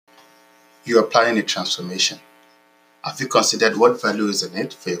You're applying a transformation. Have you considered what value is in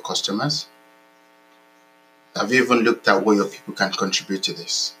it for your customers? Have you even looked at what your people can contribute to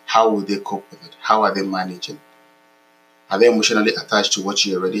this? How will they cope with it? How are they managing? Are they emotionally attached to what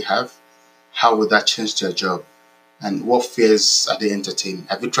you already have? How will that change their job? And what fears are they entertaining?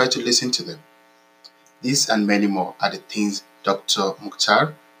 Have you tried to listen to them? These and many more are the things Dr.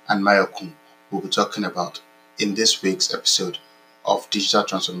 Mukhtar and Mayokun will be talking about in this week's episode of Digital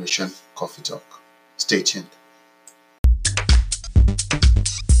Transformation Coffee Talk. Stay tuned.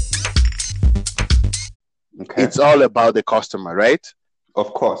 Okay. It's all about the customer, right?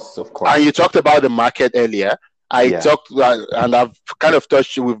 Of course. And you talked about the market earlier. Talked, and I've kind of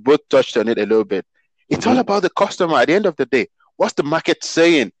we've both touched on it a little bit. It's all about the customer at the end of the day. What's the market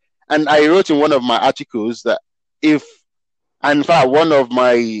saying? And I wrote in one of my articles that in fact, one of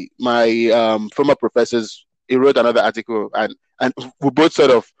my former professors, he wrote another article, and we both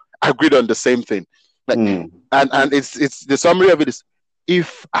sort of agreed on the same thing. And it's the summary of it is,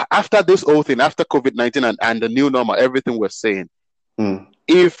 if after this whole thing, after COVID-19 and the new normal, everything we're saying,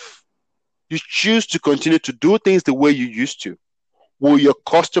 if you choose to continue to do things the way you used to, will your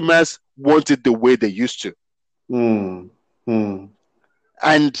customers want it the way they used to? And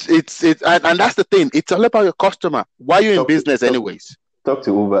and that's the thing. It's all about your customer. Why are you in business anyways? Talk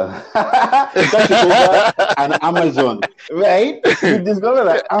to Uber. Talk to Uber and Amazon, right? You discover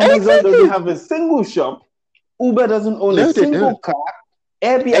that Amazon doesn't have a single shop. Uber doesn't own a single car.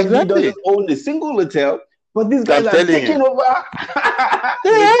 Airbnb doesn't own a single hotel. But these guys are taking over.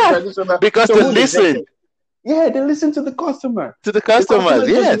 Because they listen. Yeah, they listen to the customer. To the customers,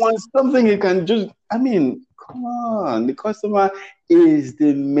 yes. Just wants something he can just, come on. The customer is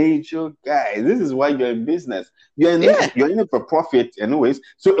the major guy. This is why you're in business. You're in it for profit anyways.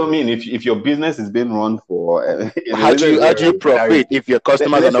 So, if your business is being run for... how do you profit if your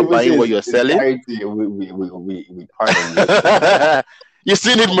customers are not buying what you're selling? We pardon you. You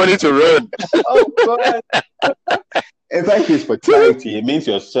still need money to run. Oh, God. In fact, it's for charity. It means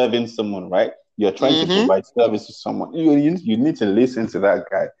you're serving someone, right? You're trying to provide service to someone. You need to listen to that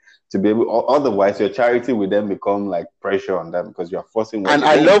guy to be able. Otherwise, your charity will then become like pressure on them because you're forcing. And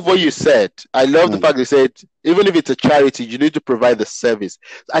I love what you said. I love the fact you said, even if it's a charity, you need to provide the service.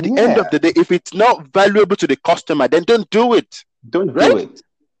 At the end of the day, if it's not valuable to the customer, then don't do it. Don't do it.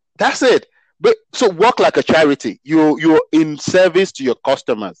 That's it. But so work like a charity. You're in service to your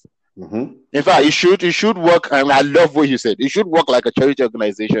customers. In fact, you should work. And I love what you said. You should work like a charity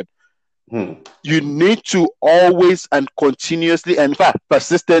organization. You need to always and continuously, and in fact,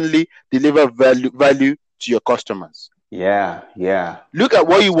 persistently deliver value to your customers. Yeah. Look at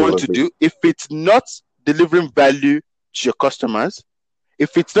what you want to do. If it's not delivering value to your customers,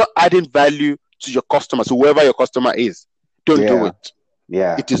 if it's not adding value to your customers, whoever your customer is, don't do it.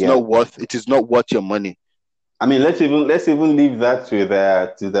 Yeah, it is not worth your money. Let's even leave that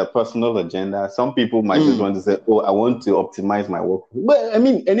to their personal agenda. Some people might just want to say, "Oh, I want to optimize my work." But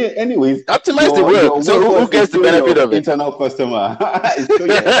anyways, optimize the work. So who gets the benefit of it? Internal customer.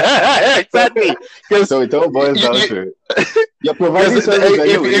 Exactly. So it all boils down to you're providing service.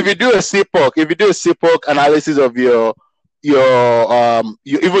 If you do a CPOC analysis of your even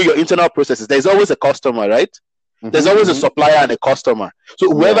your internal processes, there's always a customer, right? There's always a supplier and a customer. So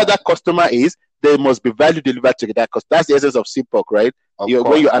whoever that customer is, there must be value delivered to that, because that's the essence of CPOC, right?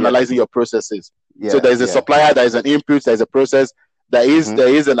 When you're analyzing your processes. So there's a supplier, there is an input, there's a process, there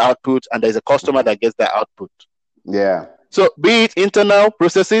is an output, and there's a customer that gets that output. Yeah. So be it internal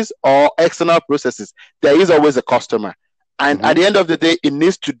processes or external processes, there is always a customer. And at the end of the day, it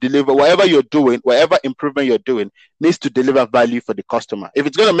needs to deliver whatever you're doing, whatever improvement you're doing, needs to deliver value for the customer. If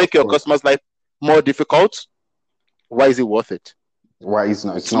it's going to make your customer's life more difficult, why is it worth it? Why is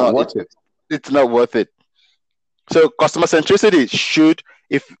it's not worth it? It's not worth it. So customer centricity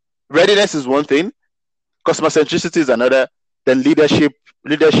if readiness is one thing, customer centricity is another, then leadership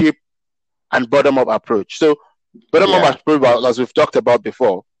and bottom-up approach. So bottom-up approach, as we've talked about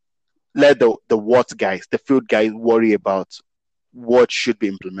before, let the what guys, the field guys worry about what should be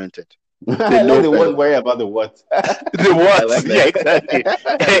implemented. They won't worry about the what. The what, exactly.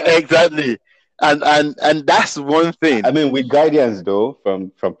 Exactly. And that's one thing. With guidance though,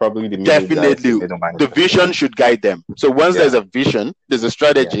 from probably the definitely the vision should guide them. So once there's a vision, there's a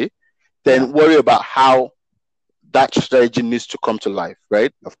strategy, then worry about how that strategy needs to come to life,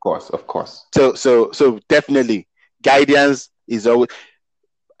 right? Of course. So definitely guidance is always.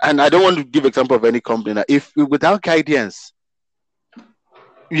 And I don't want to give example of any company now. If without guidance,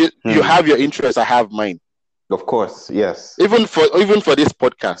 you have your interests, I have mine. Of course, yes. Even for this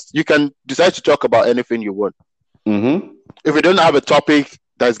podcast, you can decide to talk about anything you want. If we don't have a topic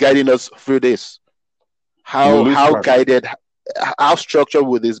that's guiding us through this? How guided, how structured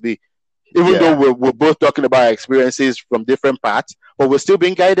would this be? Even though we're both talking about experiences from different parts, but we're still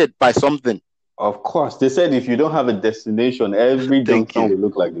being guided by something. Of course. They said if you don't have a destination, every junction will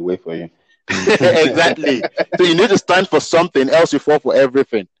look like the way for you. Exactly. So you need to stand for something, else you fall for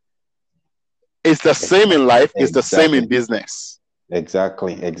everything. It's the same in life. It's the same in business.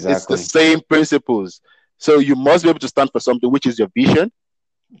 Exactly. It's the same principles. So you must be able to stand for something, which is your vision,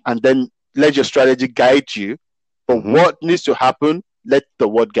 and then let your strategy guide you. But what needs to happen, let the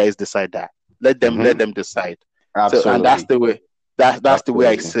word guys decide that. Let them decide. Absolutely. So, and that's the way. That's the way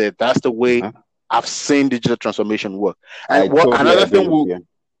I said. That's the way I've seen digital transformation work. And another thing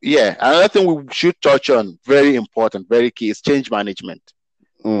we should touch on, very important, very key, is change management.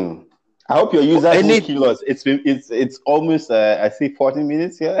 I hope your users will kill us. It's almost I see 40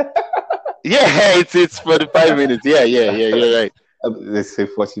 minutes here. Yeah, it's 45 minutes. Yeah, you're right. Let's say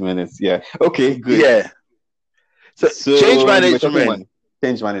 40 minutes. Yeah. Okay, good. Yeah. So change management.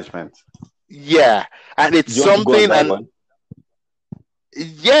 Change management. Yeah, and it's something. And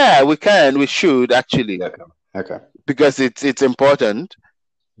yeah, we should actually. Okay. Because it's important.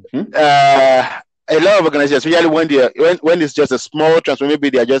 A lot of organizations, especially when it's just a small transformation,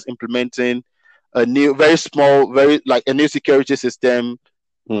 maybe they are just implementing a new, very small, a new security system.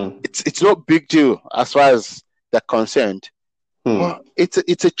 It's not big deal as far as they're concerned. But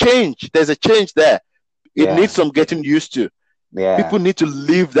it's a change. There's a change there. It needs some getting used to. Yeah. People need to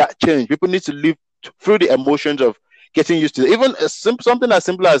live that change. People need to live through the emotions of getting used to it. Even something as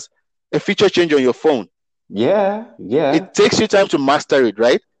simple as a feature change on your phone. Yeah. It takes you time to master it,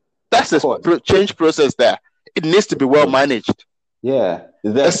 right? That's a change process there. It needs to be well managed. Yeah.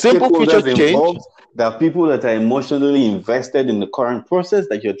 A simple feature change. There are people that are emotionally invested in the current process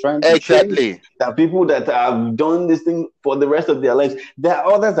that you're trying to change. There are people that have done this thing for the rest of their lives. There are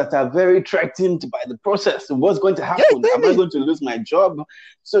others that are very threatened by the process. What's going to happen? Am I going to lose my job?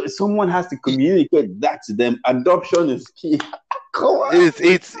 So someone has to communicate that to them. Adoption is key. Come on.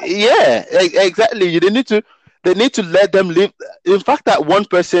 Exactly. They need to let them live. In fact, that one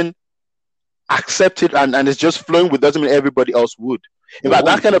person accept it and it's just flowing with doesn't mean everybody else would. In fact,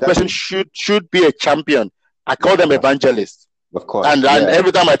 that kind of person should be a champion. I call them evangelists. Of course. And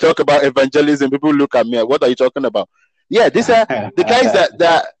every time I talk about evangelism, people look at me. What are you talking about? Yeah, these are the guys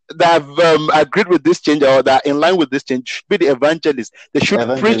that have agreed with this change or that are in line with this change should be the evangelists. They should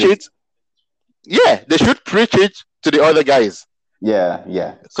preach it. Yeah, they should preach it to the other guys. Yeah.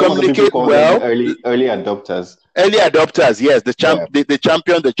 Communicate well. Early adopters. Early adopters, yes. The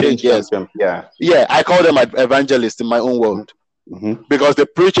champion, the change, yes. Yeah, I call them evangelists in my own world. Because they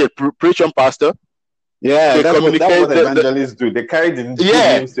preach on pastor. Yeah, that's what evangelists do. They carry the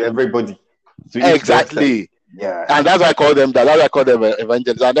names to everybody. Exactly. Yeah. And that's why I call them that. That's why I call them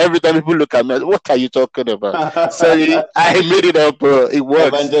evangelists. And every time people look at me, what are you talking about? So I made it up, bro. It works.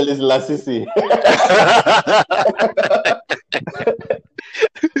 Evangelist Lasisi.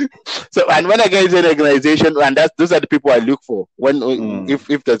 So, and when I get into an organization, and those are the people I look for when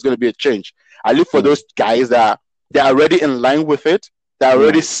if there's going to be a change, I look for those guys that they're already in line with it. They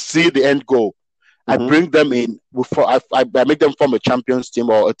already see the end goal. I bring them in. I make them form a champions team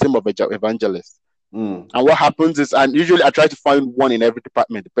or a team of evangelists. And what happens is, and usually I try to find one in every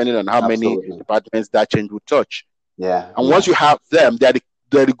department, depending on how many departments that change will touch. Yeah. And once you have them, they're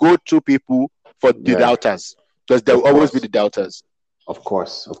the go-to people for the doubters, because there will always be the doubters. Of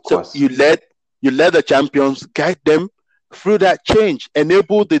course. So you let the champions guide them through that change,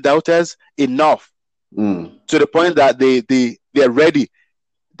 enable the doubters enough to the point that they're ready.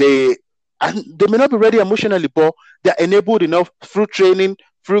 They may not be ready emotionally, but they're enabled enough through training,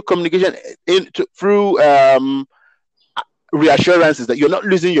 through communication, through reassurances that you're not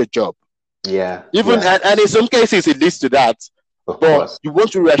losing your job. Yeah. And in some cases it leads to that. But you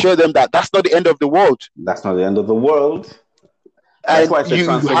want to reassure them that that's not the end of the world. That's not the end of the world. That's why it's a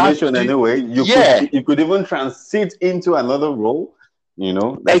transformation anyway. You could even transit into another role,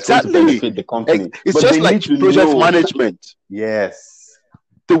 that's going to benefit the company. It's just like project management. Yes.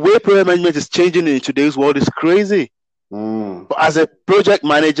 The way project management is changing in today's world is crazy. But as a project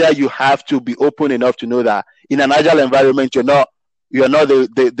manager, you have to be open enough to know that in an agile environment, you're not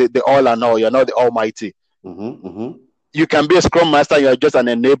the all and all. You're not the almighty. You can be a scrum master. You're just an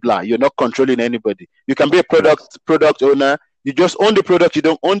enabler. You're not controlling anybody. You can be a product owner. You just own the product. You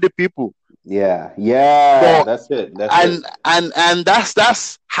don't own the people. Yeah. That's it. And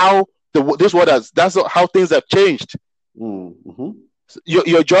that's how this world has. That's how things have changed.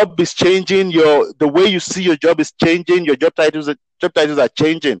 Your job is changing. The way you see your job is changing. Your job titles are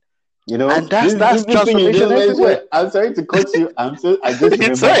changing. You know, and that's this thing you transformation just mentioned. everywhere. I'm sorry to cut you. I just It's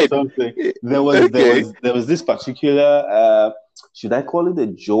remembered right. something. There was this particular should I call it a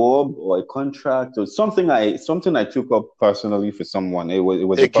job or a contract or something I took up personally for someone. It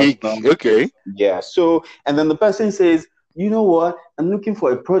was a gig. personal. Okay. Yeah. So and then the person says, you know what? I'm looking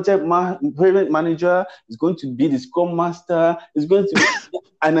for a project manager. It's going to be the scrum master. It's going to be,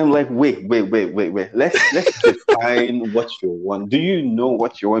 and I'm like, wait. Let's define what you want. Do you know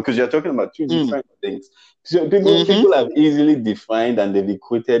what you want? Because you're talking about two different things. So people have easily defined and they've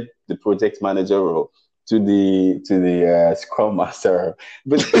equated the project manager role to the scrum master.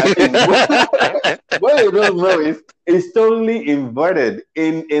 But I mean, what you don't know is it's totally inverted.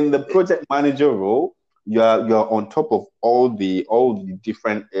 In the project manager role, you're on top of all the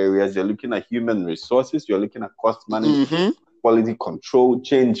different areas. You're looking at human resources, you're looking at cost management, quality control,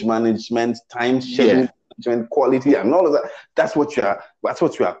 change management, time scheduling, management, quality, and all of that. That's what you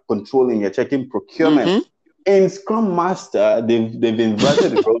are controlling. You're checking procurement. In Scrum Master, they've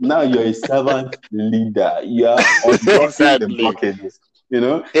inverted the role. Now you're a servant leader. You're unblocking the blockages. You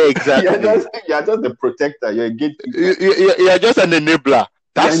know, exactly. You're just the protector. You're a gatekeeper. You're just an enabler.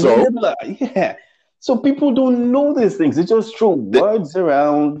 That's all. Enabler. Yeah. So people don't know these things. They just throw words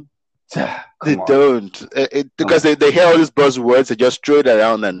around. They don't, because they hear all these buzzwords. They just throw it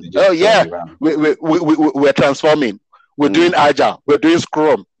around and we're transforming. We're doing agile. We're doing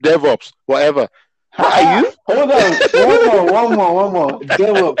Scrum, DevOps, whatever. Are you? Hold on. One more.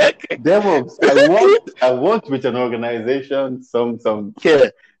 DevOps. I worked with an organization.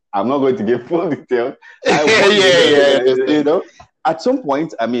 I'm not going to give full details. You know, at some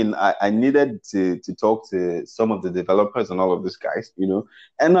point, I mean, I needed to talk to some of the developers and all of these guys, you know,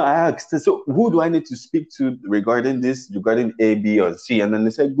 and I asked, so who do I need to speak to regarding A, B, or C? And then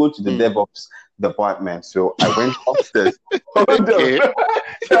they said, go to the DevOps department. So I went upstairs. So I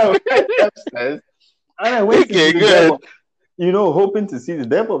went upstairs. And I went to the DevOps, you know, hoping to see the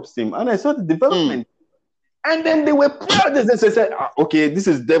DevOps team. And I saw the development. And then they were proud. They said, okay, this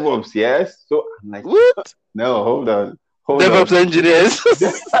is DevOps, yes? So I'm like, what? No, hold on. DevOps engineers.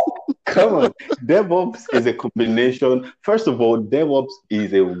 Come on. DevOps is a combination. First of all, DevOps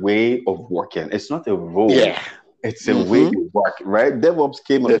is a way of working. It's not a role. Yeah. It's a way you work, right? DevOps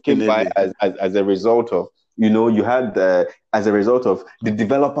came by as a result of, you know, you had as a result of the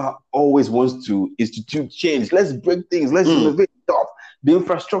developer always wants to institute change. Let's break things. Let's innovate stuff. The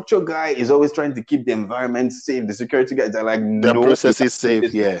infrastructure guy is always trying to keep the environment safe. The security guys are like, the process is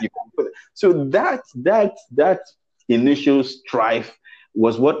safe. Yeah. So that initial strife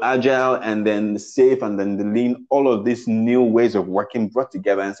was what Agile and then Safe and then the Lean, all of these new ways of working brought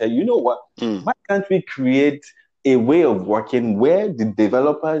together and said, you know what? Why can't we create a way of working where the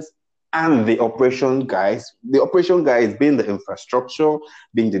developers and the operation guys being the infrastructure,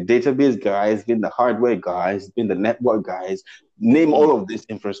 being the database guys, being the hardware guys, being the network guys, name all of these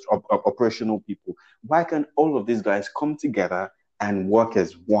operational people. Why can't all of these guys come together and work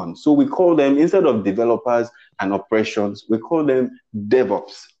as one? So we call them, instead of developers and operations, we call them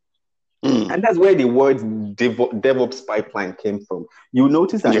DevOps. And that's where the word DevOps pipeline came from. You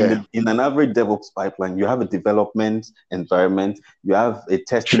notice that in an average DevOps pipeline, you have a development environment, you have a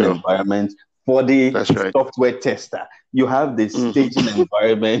testing environment for the software tester, you have the staging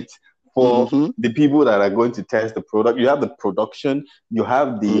environment for the people that are going to test the product, you have the production, you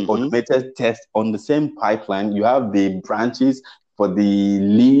have the automated test on the same pipeline, you have the branches for the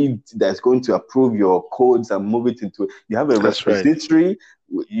lead that's going to approve your codes and move it into, you have a repository,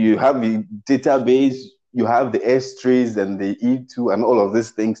 you have the database, you have the S3s and the E2 and all of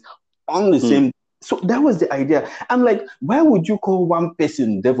these things on the same. So that was the idea. I'm like, why would you call one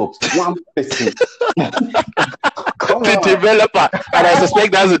person DevOps? One person. The developer. And I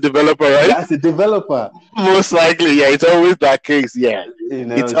suspect that's a developer, right? That's a developer. Most likely, yeah. It's always that case, yeah. You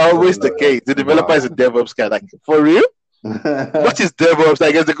know, it's always the case. The developer is a DevOps guy. Like, for real? What is DevOps?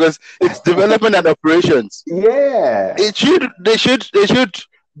 I guess because it's development and operations. Yeah. They should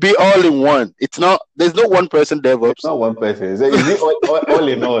be all in one. It's not. There's no one person DevOps. It's not one person. Is it all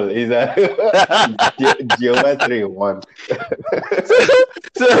in all? Is that geometry in one?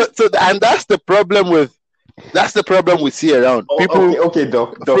 so, and that's the problem we see around. People. Okay,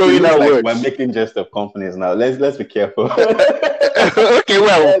 Doc. Throwing out words. We're making jest of companies now. Let's be careful. Okay,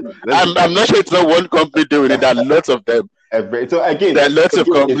 well, I'm not sure it's not one company doing it. There are lots of them. So again, there are lots of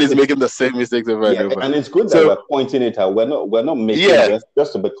companies making the same mistakes over and over. And it's good that we're pointing it out. We're not making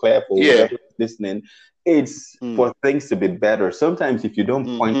just to be clear for whoever listening. It's for things to be better. Sometimes if you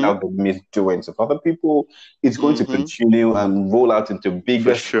don't point out the misdoings of other people, it's going to continue and roll out into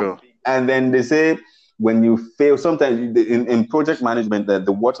bigger. For sure. And then they say, when you fail, sometimes in project management,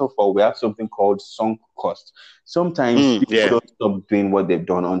 the waterfall, we have something called sunk cost. Sometimes people don't stop doing what they've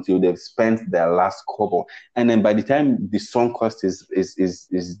done until they've spent their last kobo, and then by the time the sunk cost is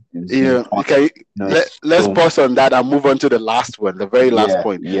okay. Let's pause on that and move on to the last one, the very last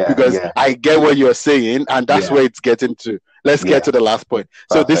point, because I get what you're saying, and that's where it's getting to. Let's get to the last point.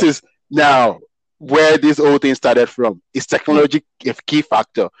 Perfect. So this is now where this whole thing started from. Is technology a key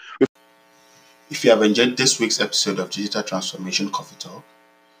factor? If you have enjoyed this week's episode of Digital Transformation Coffee Talk,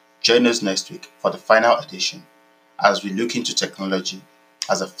 join us next week for the final edition as we look into technology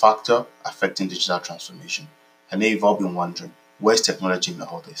as a factor affecting digital transformation. I know you've all been wondering, where's technology in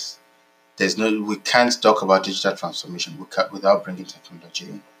all this? We can't talk about digital transformation without bringing technology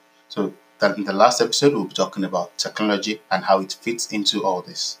in. So in the last episode, we'll be talking about technology and how it fits into all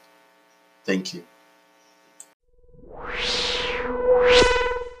this. Thank you.